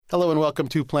Hello and welcome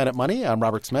to Planet Money. I'm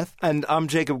Robert Smith. And I'm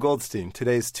Jacob Goldstein.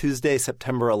 Today's Tuesday,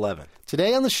 September 11th.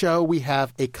 Today on the show, we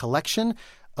have a collection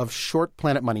of short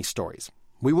Planet Money stories.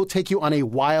 We will take you on a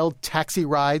wild taxi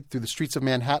ride through the streets of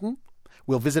Manhattan.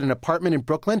 We'll visit an apartment in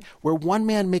Brooklyn where one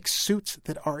man makes suits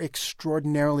that are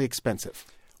extraordinarily expensive.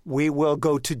 We will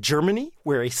go to Germany,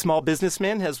 where a small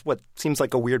businessman has what seems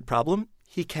like a weird problem.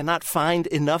 He cannot find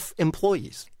enough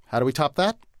employees. How do we top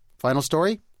that? Final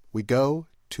story, we go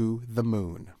to the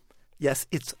moon. Yes,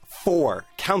 it's 4.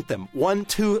 Count them. 1,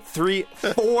 2, 3,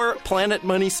 4 Planet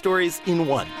Money stories in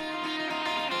one.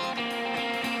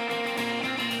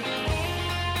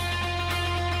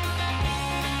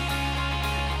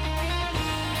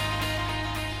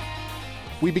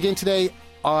 We begin today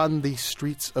on the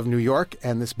streets of New York,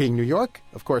 and this being New York,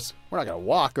 of course, we're not going to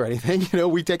walk or anything.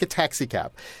 We take a taxi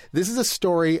cab. This is a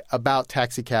story about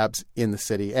taxi cabs in the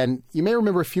city. And you may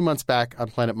remember a few months back on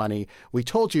Planet Money, we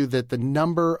told you that the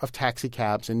number of taxi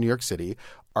cabs in New York City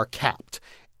are capped.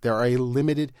 There are a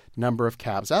limited number of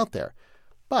cabs out there.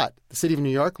 But the city of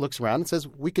New York looks around and says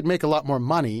we could make a lot more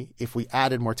money if we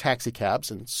added more taxi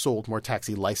cabs and sold more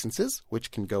taxi licenses,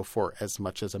 which can go for as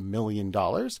much as $1 million.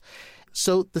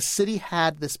 So the city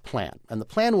had this plan, and the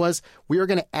plan was we are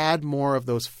going to add more of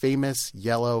those famous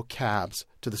yellow cabs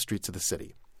to the streets of the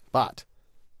city. But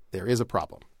there is a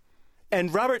problem.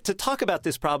 And Robert, to talk about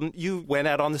this problem, you went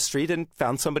out on the street and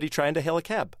found somebody trying to hail a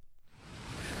cab.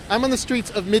 I'm on the streets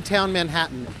of Midtown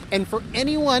Manhattan, and for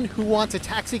anyone who wants a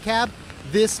taxi cab,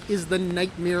 this is the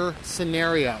nightmare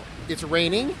scenario. It's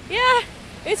raining. Yeah,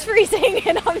 it's freezing,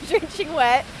 and I'm drenching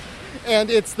wet.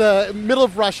 And it's the middle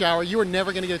of rush hour. You are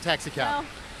never going to get a taxi cab. No.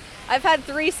 I've had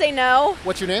 3 say no.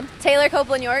 What's your name? Taylor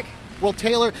Copeland York. Well,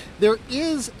 Taylor, there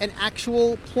is an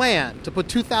actual plan to put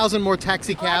 2,000 more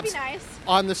taxi cabs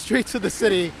on the streets of the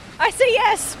city. I say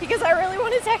yes, because I really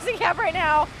want a taxi cab right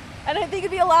now. And I think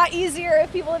it'd be a lot easier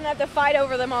if people didn't have to fight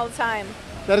over them all the time.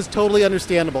 That is totally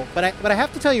understandable. But I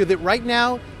have to tell you that right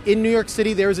now in New York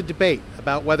City, there is a debate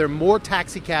about whether more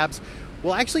taxi cabs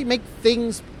will actually make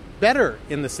things better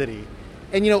in the city.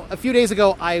 And, a few days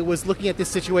ago, I was looking at this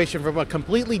situation from a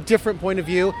completely different point of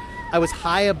view. I was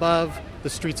high above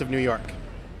the streets of New York.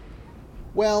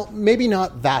 Well, maybe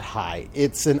not that high.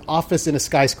 It's an office in a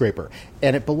skyscraper,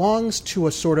 and it belongs to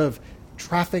a sort of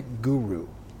traffic guru.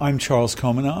 I'm Charles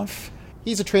Komanoff.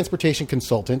 He's a transportation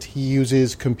consultant. He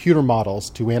uses computer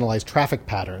models to analyze traffic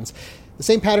patterns, the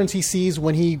same patterns he sees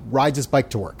when he rides his bike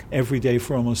to work. Every day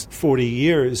for almost 40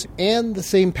 years. And the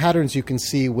same patterns you can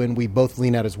see when we both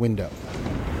lean out his window.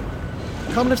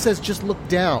 Komanoff says just look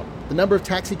down. The number of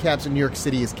taxi cabs in New York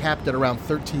City is capped at around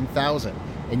 13,000,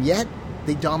 and yet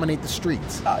they dominate the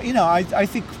streets. I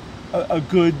think a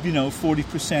good,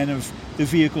 40% of the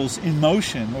vehicles in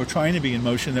motion or trying to be in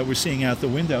motion that we're seeing out the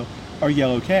window are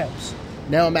yellow cabs.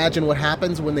 Now imagine what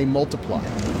happens when they multiply.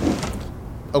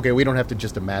 Okay, we don't have to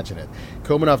just imagine it.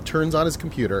 Komanoff turns on his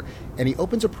computer, and he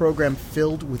opens a program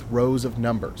filled with rows of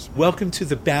numbers. Welcome to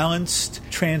the Balanced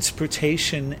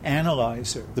Transportation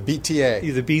Analyzer. The BTA.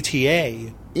 The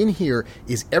BTA. In here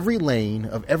is every lane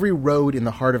of every road in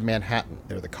the heart of Manhattan.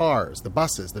 There are the cars, the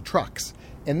buses, the trucks.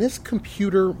 And this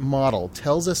computer model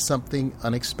tells us something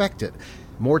unexpected.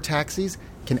 More taxis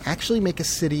can actually make a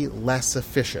city less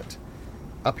efficient.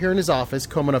 Up here in his office,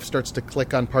 Komanoff starts to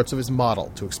click on parts of his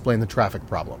model to explain the traffic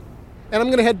problem. And I'm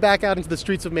going to head back out into the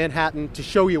streets of Manhattan to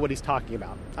show you what he's talking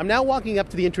about. I'm now walking up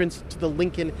to the entrance to the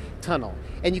Lincoln Tunnel.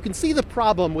 And you can see the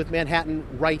problem with Manhattan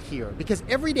right here. Because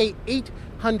every day,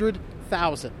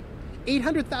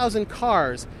 800,000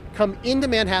 cars come into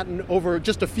Manhattan over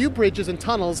just a few bridges and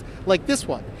tunnels like this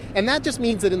one. And that just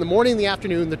means that in the morning and the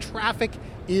afternoon, the traffic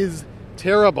is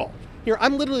terrible. Here,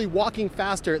 I'm literally walking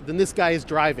faster than this guy is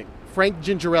driving. Frank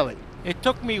Gingerelli. It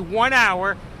took me 1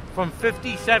 hour from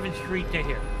 57th Street to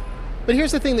here. But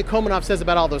here's the thing that Komanoff says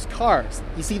about all those cars.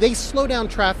 You see, they slow down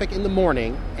traffic in the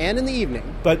morning and in the evening.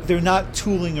 But they're not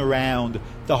tooling around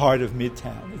the heart of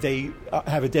Midtown. They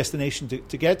have a destination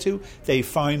to get to. They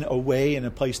find a way and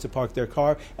a place to park their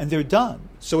car, and they're done.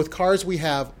 So with cars, we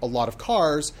have a lot of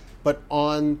cars, but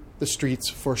on the streets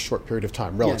for a short period of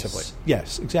time, relatively.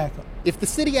 Yes, exactly. If the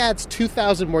city adds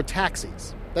 2,000 more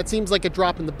taxis, that seems like a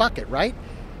drop in the bucket, right?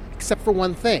 Except for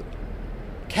one thing.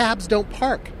 Cabs don't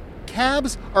park.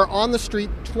 Cabs are on the street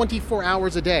 24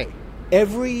 hours a day.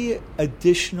 Every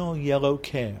additional yellow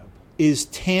cab is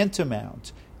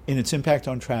tantamount in its impact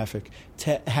on traffic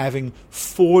to having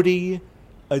 40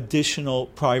 additional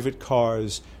private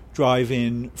cars drive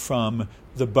in from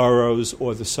the boroughs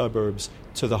or the suburbs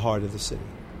to the heart of the city.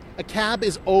 A cab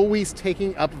is always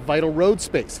taking up vital road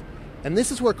space. And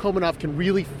this is where Komenov can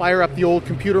really fire up the old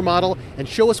computer model and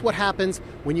show us what happens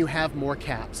when you have more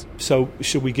cabs. So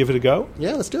should we give it a go?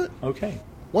 Yeah, let's do it. Okay.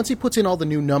 Once he puts in all the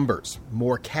new numbers,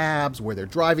 more cabs, where they're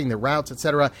driving, their routes,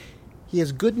 etc., he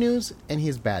has good news and he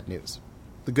has bad news.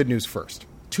 The good news first.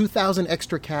 2,000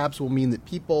 extra cabs will mean that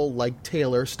people like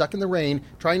Taylor, stuck in the rain,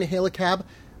 trying to hail a cab,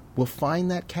 will find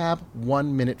that cab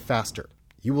 1 minute faster.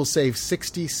 You will save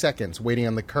 60 seconds waiting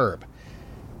on the curb.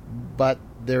 But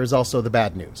there's also the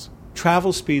bad news.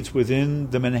 Travel speeds within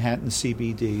the Manhattan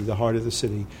CBD, the heart of the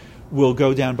city, will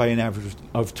go down by an average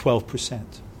of 12%.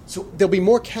 So there'll be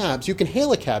more cabs. You can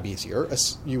hail a cab easier,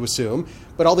 you assume,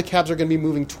 but all the cabs are going to be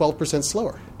moving 12%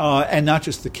 slower. And not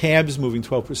just the cabs moving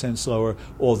 12% slower,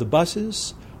 all the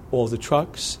buses, all the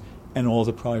trucks, and all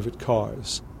the private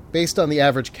cars. Based on the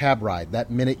average cab ride, that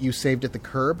minute you saved at the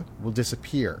curb will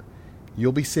disappear.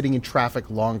 You'll be sitting in traffic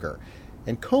longer.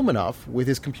 And Komenov, with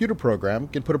his computer program,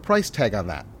 can put a price tag on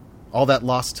that. All that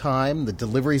lost time, the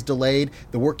deliveries delayed,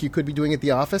 the work you could be doing at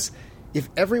the office. If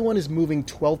everyone is moving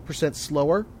 12%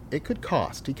 slower, it could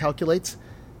cost, he calculates,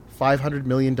 $500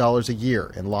 million a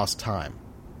year in lost time.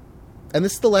 And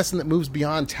this is the lesson that moves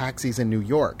beyond taxis in New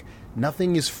York.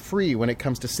 Nothing is free when it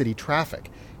comes to city traffic.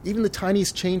 Even the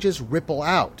tiniest changes ripple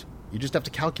out. You just have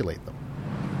to calculate them.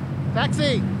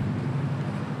 Taxi!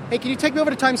 Hey, can you take me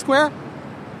over to Times Square?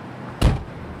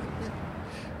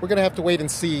 We're going to have to wait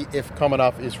and see if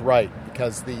Komenov is right,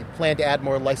 because the plan to add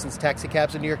more licensed taxi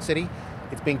cabs in New York City,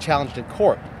 it's being challenged in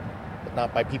court. But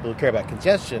not by people who care about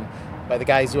congestion, by the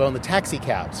guys who own the taxi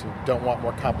cabs, who don't want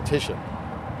more competition.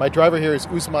 My driver here is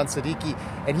Usman Siddiqui,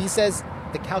 and he says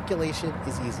the calculation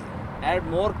is easy. Add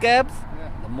more cabs,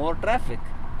 the more traffic,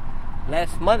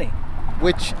 less money.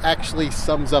 Which actually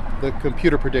sums up the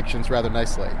computer predictions rather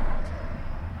nicely.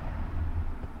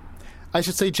 I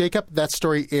should say, Jacob, that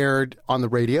story aired on the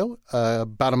radio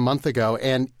about a month ago,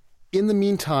 and in the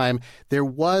meantime, there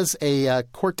was a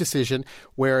court decision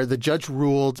where the judge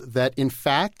ruled that, in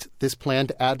fact, this plan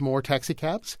to add more taxi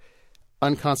cabs,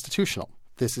 unconstitutional.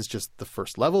 This is just the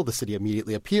first level. The city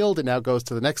immediately appealed. It now goes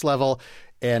to the next level,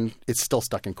 and it's still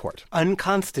stuck in court.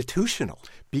 Unconstitutional?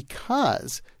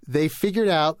 Because they figured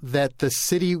out that the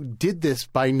city did this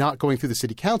by not going through the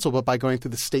city council, but by going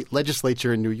through the state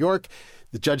legislature in New York.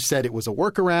 The judge said it was a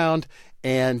workaround,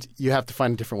 and you have to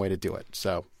find a different way to do it.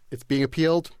 So it's being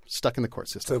appealed, stuck in the court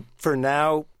system. So for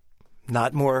now,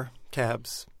 not more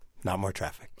cabs, not more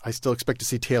traffic. I still expect to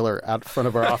see Taylor out front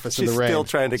of our office in the rain. She's still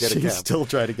trying to get a cab. She's still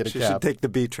trying to get a She cab. should take the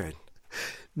B train.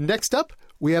 Next up,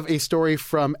 we have a story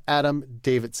from Adam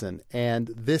Davidson, and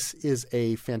this is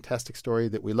a fantastic story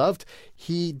that we loved.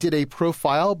 He did a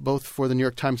profile both for the New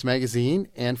York Times Magazine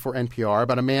and for NPR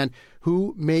about a man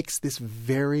who makes this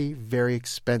very, very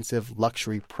expensive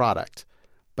luxury product.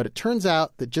 But it turns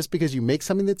out that just because you make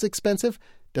something that's expensive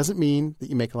doesn't mean that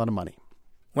you make a lot of money.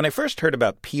 When I first heard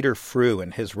about Peter Frew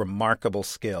and his remarkable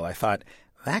skill, I thought,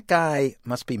 that guy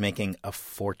must be making a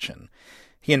fortune.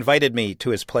 He invited me to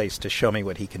his place to show me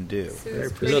what he can do.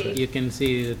 Look, you can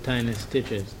see the tiny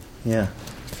stitches. Yeah.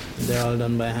 They're all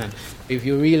done by hand. If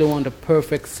you really want a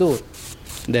perfect suit,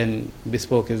 then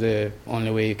bespoke is the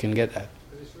only way you can get that.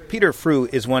 Peter Frew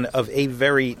is one of a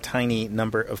very tiny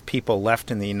number of people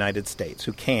left in the United States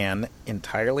who can,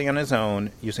 entirely on his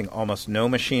own, using almost no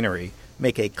machinery,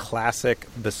 make a classic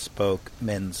bespoke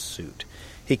men's suit.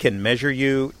 He can measure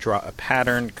you, draw a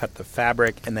pattern, cut the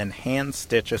fabric, and then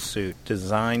hand-stitch a suit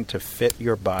designed to fit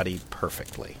your body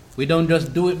perfectly. We don't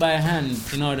just do it by hand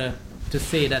in order to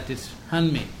say that it's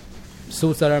handmade.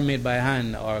 Suits that are made by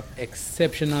hand are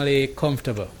exceptionally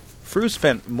comfortable. Frew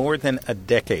spent more than a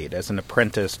decade as an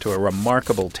apprentice to a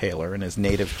remarkable tailor in his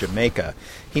native Jamaica.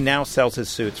 He now sells his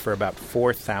suits for about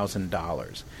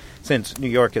 $4,000. Since New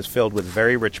York is filled with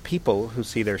very rich people who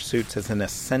see their suits as an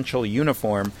essential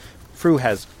uniform, Frew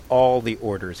has all the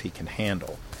orders he can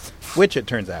handle, which, it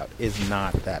turns out, is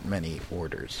not that many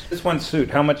orders. This one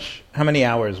suit, how many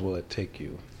hours will it take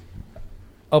you?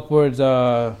 Upwards,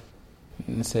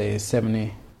 let's say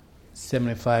 70,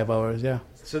 75 hours, yeah.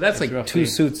 So that's like roughly 2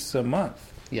 suits a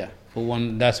month. Yeah, for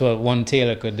one. That's what one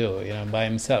tailor could do, by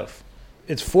himself.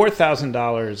 It's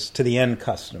 $4,000 to the end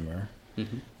customer.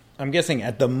 Mm-hmm. I'm guessing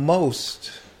at the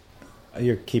most,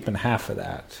 you're keeping half of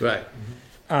that. Right.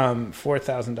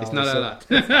 $4,000. It's not a lot.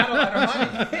 It's not a lot of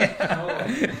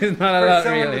money. It's not a lot,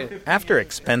 really. After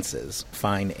expenses,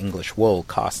 fine English wool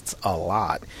costs a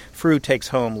lot. Frew takes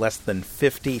home less than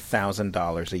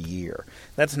 $50,000 a year.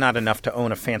 That's not enough to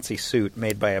own a fancy suit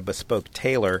made by a bespoke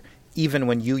tailor, even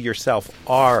when you yourself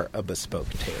are a bespoke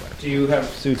tailor. Do you have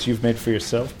suits you've made for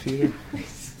yourself, Peter?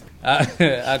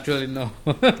 Actually, no.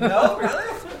 No,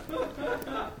 really?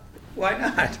 Why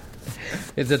not?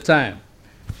 It's a time.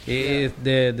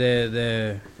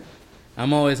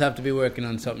 I'm always have to be working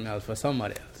on something else for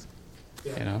somebody else,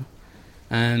 you know,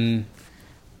 and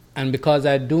because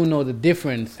I do know the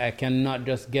difference, I cannot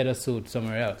just get a suit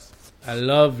somewhere else. I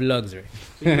love luxury.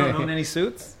 You don't own any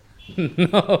suits?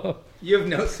 No. You have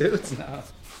no suits? No.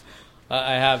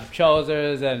 I have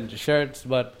trousers and shirts,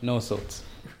 but no suits.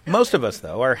 Most of us,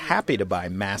 though, are happy to buy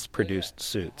mass-produced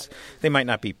suits. They might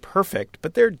not be perfect,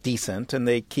 but they're decent and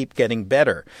they keep getting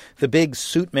better. The big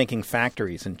suit-making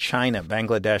factories in China,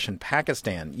 Bangladesh, and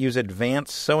Pakistan use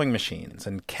advanced sewing machines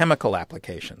and chemical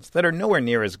applications that are nowhere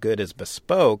near as good as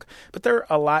bespoke, but they're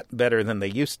a lot better than they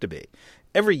used to be.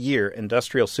 Every year,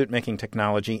 industrial suit-making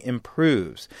technology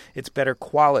improves. It's better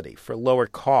quality for lower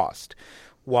cost,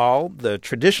 while the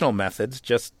traditional methods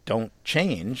just don't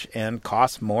change and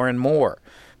cost more and more.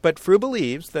 But Fru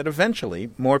believes that eventually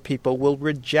more people will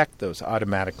reject those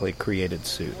automatically created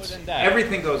suits.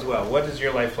 Everything goes well. What is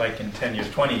your life like in 10 years,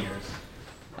 20 years?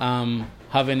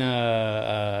 Having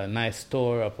a nice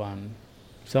store up on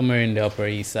somewhere in the Upper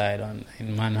East Side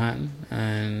in Manhattan,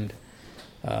 and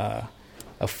a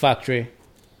factory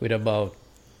with about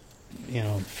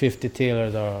 50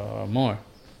 tailors or more.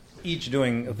 Each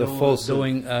doing the full suit.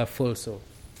 Doing a full suit.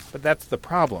 But that's the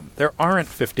problem. There aren't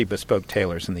 50 bespoke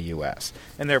tailors in the U.S.,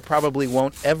 and there probably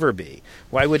won't ever be.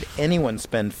 Why would anyone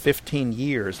spend 15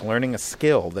 years learning a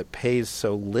skill that pays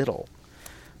so little?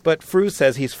 But Fru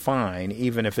says he's fine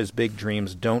even if his big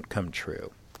dreams don't come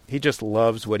true. He just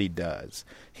loves what he does.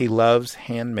 He loves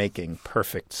hand-making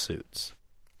perfect suits.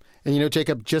 And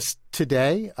Jacob, just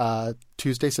today,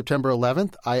 Tuesday, September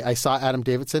 11th, I saw Adam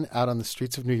Davidson out on the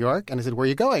streets of New York, and I said, "Where are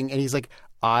you going?" And he's like,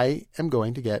 "I am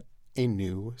going to get a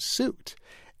new suit."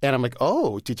 And I'm like,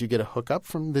 "Oh, did you get a hookup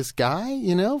from this guy,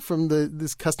 from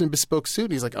this custom bespoke suit?"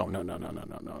 And he's like, "Oh, no,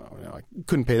 I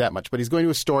couldn't pay that much." But he's going to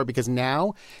a store because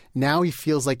now he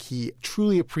feels like he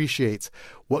truly appreciates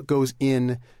what goes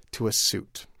into a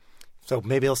suit. So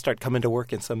maybe he'll start coming to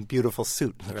work in some beautiful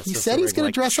suit. He said he's going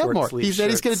to dress up more. He said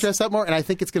he's going to dress up more, and I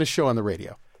think it's going to show on the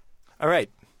radio. All right.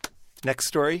 Next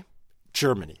story,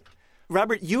 Germany.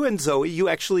 Robert, you and Zoe, you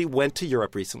actually went to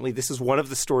Europe recently. This is one of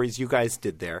the stories you guys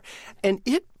did there. And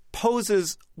it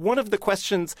poses one of the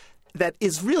questions that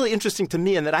is really interesting to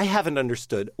me and that I haven't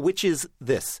understood, which is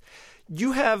this.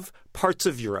 You have parts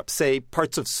of Europe, say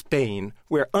parts of Spain,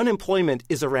 where unemployment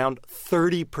is around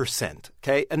 30%,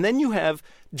 okay? And then you have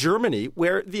Germany,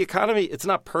 where the economy, it's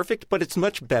not perfect, but it's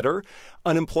much better.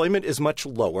 Unemployment is much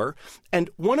lower. And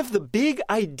one of the big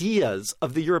ideas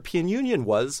of the European Union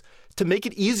was to make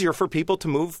it easier for people to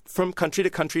move from country to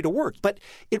country to work. But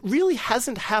it really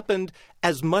hasn't happened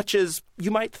as much as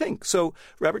you might think. So,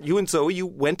 Robert, you and Zoe, you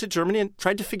went to Germany and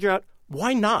tried to figure out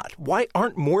why not? Why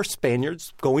aren't more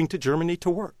Spaniards going to Germany to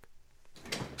work?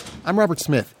 I'm Robert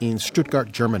Smith in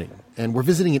Stuttgart, Germany, and we're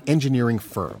visiting an engineering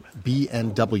firm,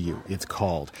 B&W it's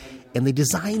called. And they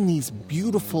design these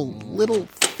beautiful little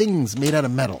things made out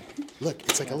of metal. Look,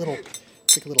 it's like a little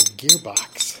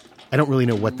gearbox. I don't really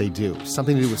know what they do.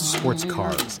 Something to do with sports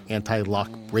cars, anti-lock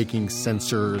braking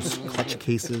sensors, clutch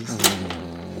cases.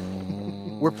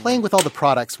 We're playing with all the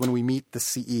products when we meet the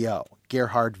CEO,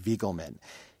 Gerhard Wiegelmann.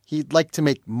 He'd like to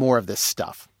make more of this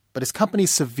stuff, but his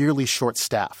company's severely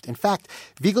short-staffed. In fact,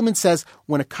 Wiegelmann says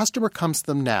when a customer comes to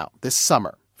them now, this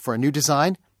summer, for a new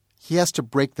design, he has to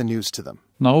break the news to them.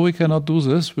 Now we cannot do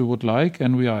this. We would like,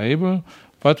 and we are able,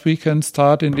 but we can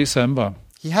start in December.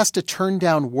 He has to turn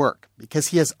down work because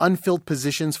he has unfilled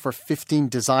positions for 15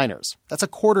 designers. That's a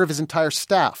quarter of his entire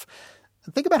staff.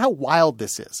 And think about how wild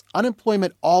this is.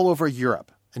 Unemployment all over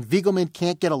Europe, and Wiegelmann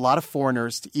can't get a lot of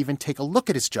foreigners to even take a look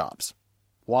at his jobs.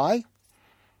 Why?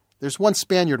 There's one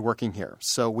Spaniard working here,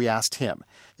 so we asked him.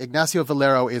 Ignacio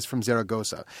Valero is from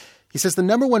Zaragoza. He says the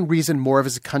number one reason more of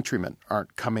his countrymen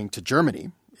aren't coming to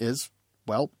Germany is,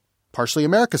 well, partially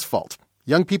America's fault.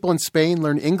 Young people in Spain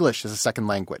learn English as a second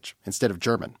language instead of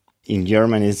German. In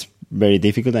German, it's very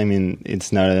difficult. I mean,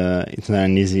 it's not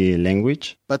an easy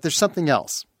language. But there's something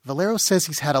else. Valero says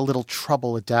he's had a little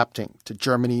trouble adapting to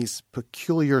Germany's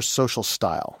peculiar social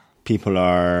style. People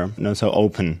are not so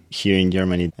open here in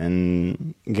Germany,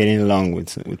 and getting along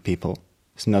with people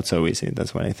is not so easy.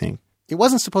 That's what I think. It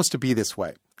wasn't supposed to be this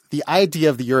way. The idea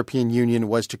of the European Union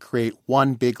was to create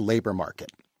one big labor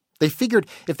market. They figured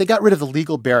if they got rid of the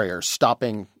legal barriers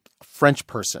stopping a French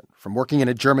person from working in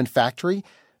a German factory,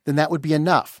 then that would be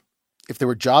enough. If there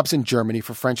were jobs in Germany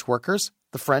for French workers,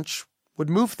 the French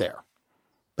would move there.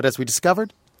 But as we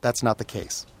discovered, that's not the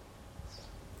case.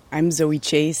 I'm Zoe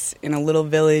Chase in a little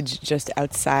village just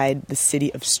outside the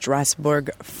city of Strasbourg,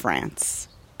 France.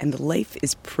 And the life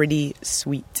is pretty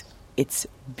sweet. It's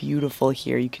beautiful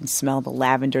here. You can smell the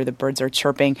lavender, the birds are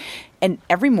chirping. And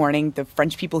every morning, the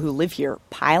French people who live here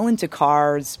pile into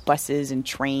cars, buses, and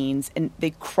trains, and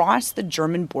they cross the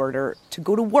German border to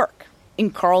go to work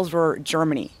in Karlsruhe,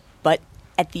 Germany. But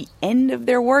at the end of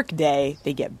their workday,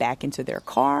 they get back into their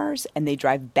cars and they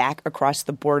drive back across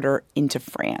the border into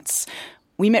France.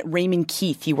 We met Raymond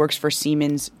Keith. He works for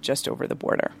Siemens just over the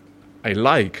border. I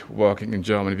like working in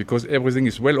Germany because everything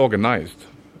is well organized.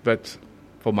 But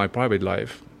for my private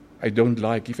life, I don't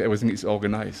like if everything is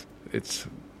organized. It's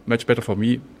much better for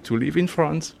me to live in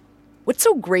France. What's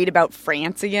so great about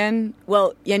France again?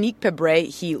 Well, Yannick Pebret,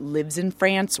 he lives in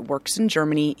France, works in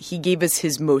Germany. He gave us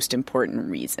his most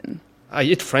important reason. I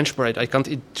eat French bread. I can't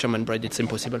eat German bread. It's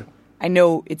impossible. I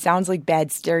know it sounds like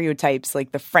bad stereotypes,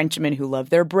 like the Frenchmen who love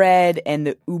their bread and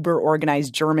the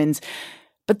uber-organized Germans.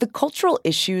 But the cultural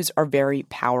issues are very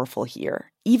powerful here.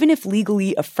 Even if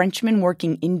legally a Frenchman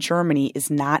working in Germany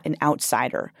is not an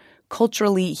outsider,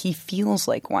 culturally he feels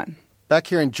like one. Back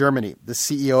here in Germany, the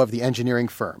CEO of the engineering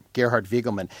firm, Gerhard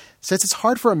Wiegelmann, says it's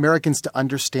hard for Americans to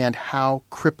understand how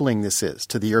crippling this is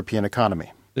to the European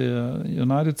economy. The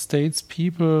United States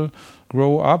people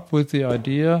grow up with the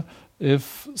idea,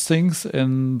 if things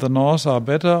in the north are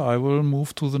better, I will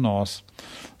move to the north.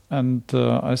 And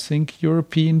I think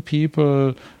European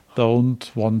people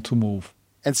don't want to move.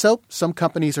 And so some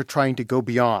companies are trying to go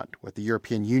beyond what the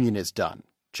European Union has done,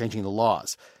 changing the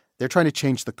laws. They're trying to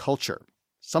change the culture.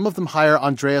 Some of them hire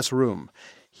Andreas Ruhm.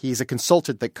 He's a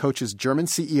consultant that coaches German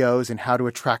CEOs in how to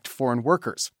attract foreign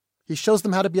workers. He shows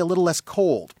them how to be a little less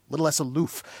cold, a little less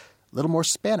aloof, a little more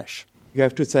Spanish. You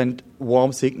have to send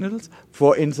warm signals,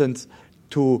 for instance,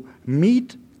 to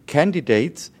meet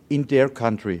candidates in their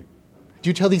country. Do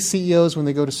you tell these CEOs when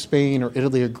they go to Spain or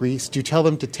Italy or Greece, do you tell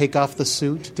them to take off the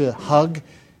suit, to hug?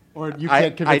 Or you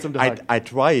can't convince them to hug? I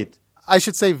tried. I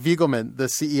should say Wiegelmann, the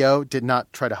CEO, did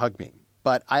not try to hug me.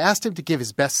 But I asked him to give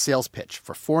his best sales pitch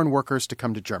for foreign workers to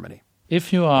come to Germany.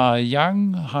 If you are a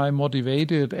young,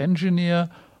 high-motivated engineer,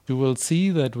 you will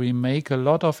see that we make a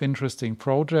lot of interesting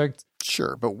projects.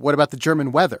 Sure, but what about the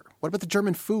German weather? What about the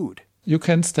German food? You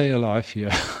can stay alive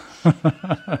here.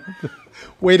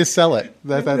 Way to sell it.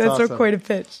 That's awesome. Quite a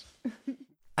pitch.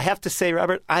 I have to say,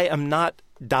 Robert, I am not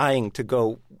dying to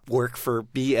go work for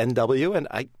BMW, and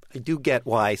I do get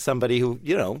why somebody who,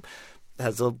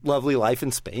 has a lovely life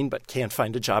in Spain but can't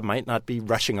find a job might not be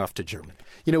rushing off to Germany.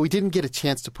 We didn't get a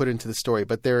chance to put into the story,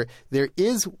 but there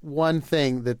is one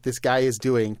thing that this guy is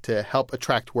doing to help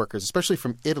attract workers, especially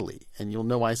from Italy. And you'll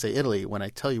know why I say Italy when I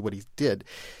tell you what he did.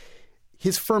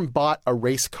 His firm bought a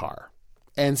race car.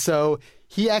 And so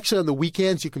he actually, on the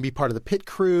weekends, you can be part of the pit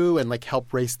crew and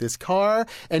help race this car.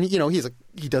 And,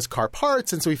 he does car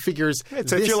parts. And so he figures.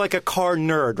 So if you're like a car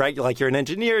nerd, right? You're an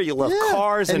engineer, you love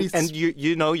cars, and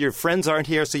your friends aren't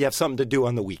here, so you have something to do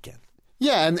on the weekend.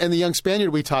 Yeah. And the young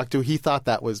Spaniard we talked to, he thought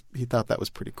that was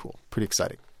pretty cool, pretty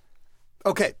exciting.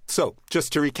 Okay. So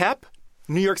just to recap,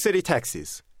 New York City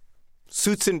taxis,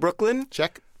 suits in Brooklyn.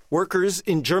 Check. Workers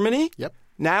in Germany. Yep.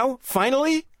 Now,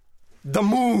 finally, the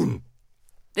moon.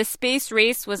 The space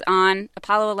race was on.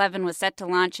 Apollo 11 was set to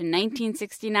launch in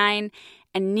 1969,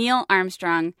 and Neil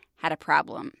Armstrong had a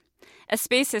problem. A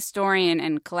space historian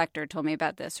and collector told me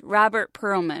about this, Robert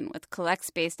Perlman with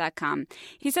CollectSpace.com.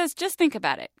 He says, just think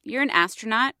about it. You're an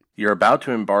astronaut. You're about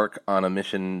to embark on a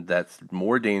mission that's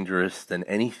more dangerous than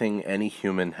anything any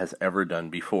human has ever done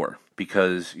before,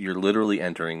 because you're literally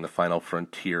entering the final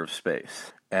frontier of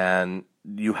space. And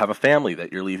you have a family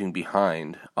that you're leaving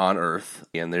behind on Earth,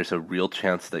 and there's a real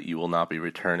chance that you will not be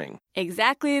returning.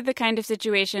 Exactly the kind of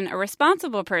situation a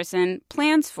responsible person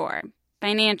plans for,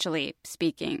 financially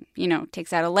speaking.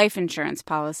 Takes out a life insurance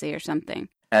policy or something.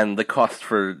 And the cost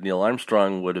for Neil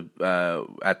Armstrong would have,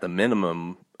 at the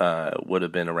minimum, would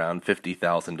have been around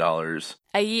 $50,000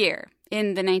 a year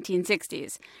in the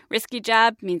 1960s. Risky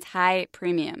job means high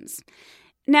premiums.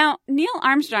 Now, Neil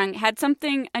Armstrong had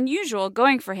something unusual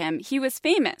going for him. He was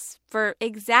famous for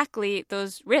exactly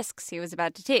those risks he was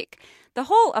about to take. The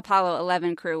whole Apollo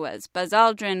 11 crew was. Buzz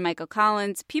Aldrin, Michael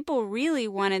Collins, people really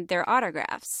wanted their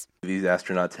autographs. These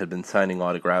astronauts had been signing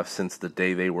autographs since the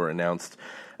day they were announced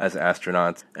as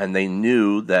astronauts, and they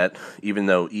knew that even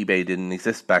though eBay didn't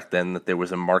exist back then, that there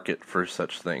was a market for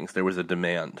such things. There was a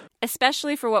demand.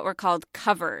 Especially for what were called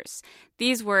covers.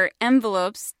 These were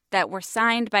envelopes that were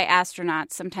signed by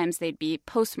astronauts. Sometimes they'd be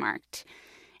postmarked.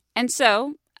 And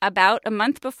so, about a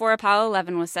month before Apollo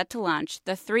 11 was set to launch,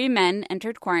 the three men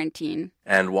entered quarantine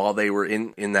And while they were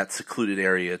in that secluded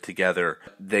area together,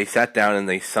 they sat down and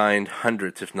they signed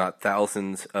hundreds, if not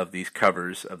thousands, of these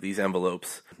covers, of these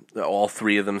envelopes, all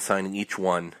three of them signing each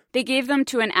one. They gave them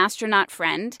to an astronaut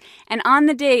friend, and on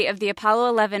the day of the Apollo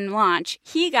 11 launch,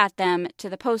 he got them to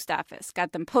the post office,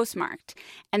 got them postmarked,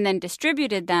 and then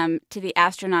distributed them to the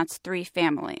astronauts' 3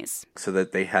 families. So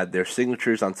that they had their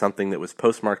signatures on something that was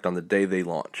postmarked on the day they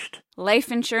launched.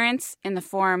 Life insurance in the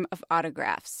form of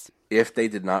autographs. If they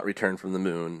did not return from the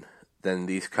moon, then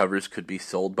these covers could be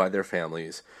sold by their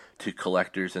families to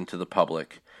collectors and to the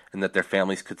public, and that their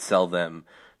families could sell them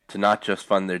to not just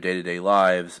fund their day-to-day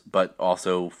lives, but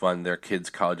also fund their kids'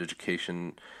 college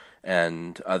education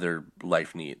and other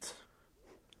life needs.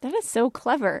 That is so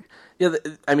clever. Yeah,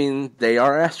 I mean, they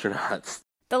are astronauts.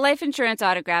 The life insurance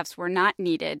autographs were not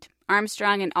needed.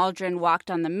 Armstrong and Aldrin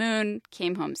walked on the moon,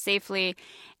 came home safely,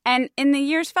 and in the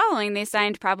years following, they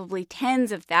signed probably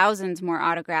tens of thousands more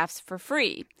autographs for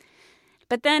free.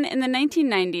 But then in the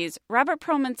 1990s, Robert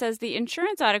Pearlman says the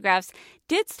insurance autographs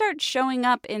did start showing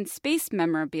up in space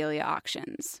memorabilia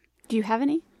auctions. Do you have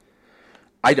any?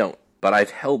 I don't, but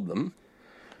I've held them.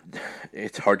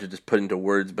 It's hard to just put into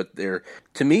words, but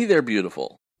to me, they're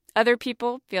beautiful. Other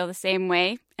people feel the same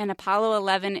way. An Apollo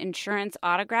 11 insurance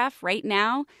autograph right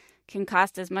now can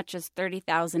cost as much as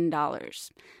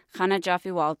 $30,000. Chana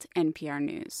Joffe-Walt, NPR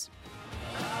News.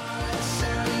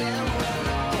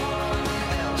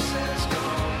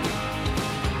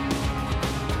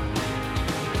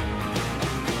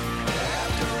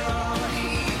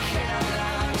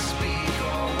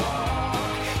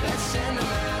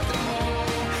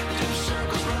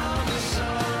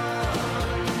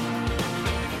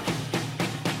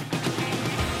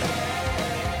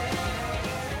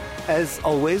 As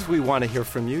always, we want to hear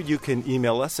from you. You can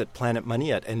email us at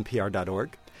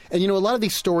planetmoney@npr.org. And, a lot of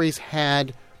these stories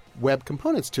had web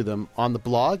components to them. On the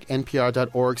blog,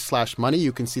 npr.org/money,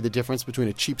 you can see the difference between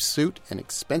a cheap suit and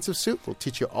expensive suit. We'll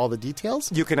teach you all the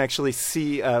details. You can actually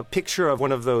see a picture of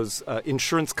one of those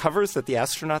insurance covers that the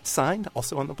astronauts signed,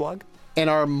 also on the blog. And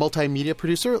our multimedia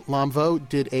producer, Lamvo,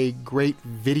 did a great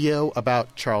video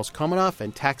about Charles Komanoff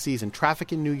and taxis and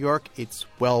traffic in New York. It's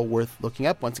well worth looking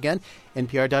up. Once again,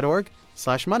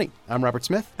 npr.org/money. I'm Robert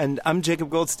Smith. And I'm Jacob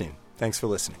Goldstein. Thanks for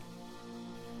listening.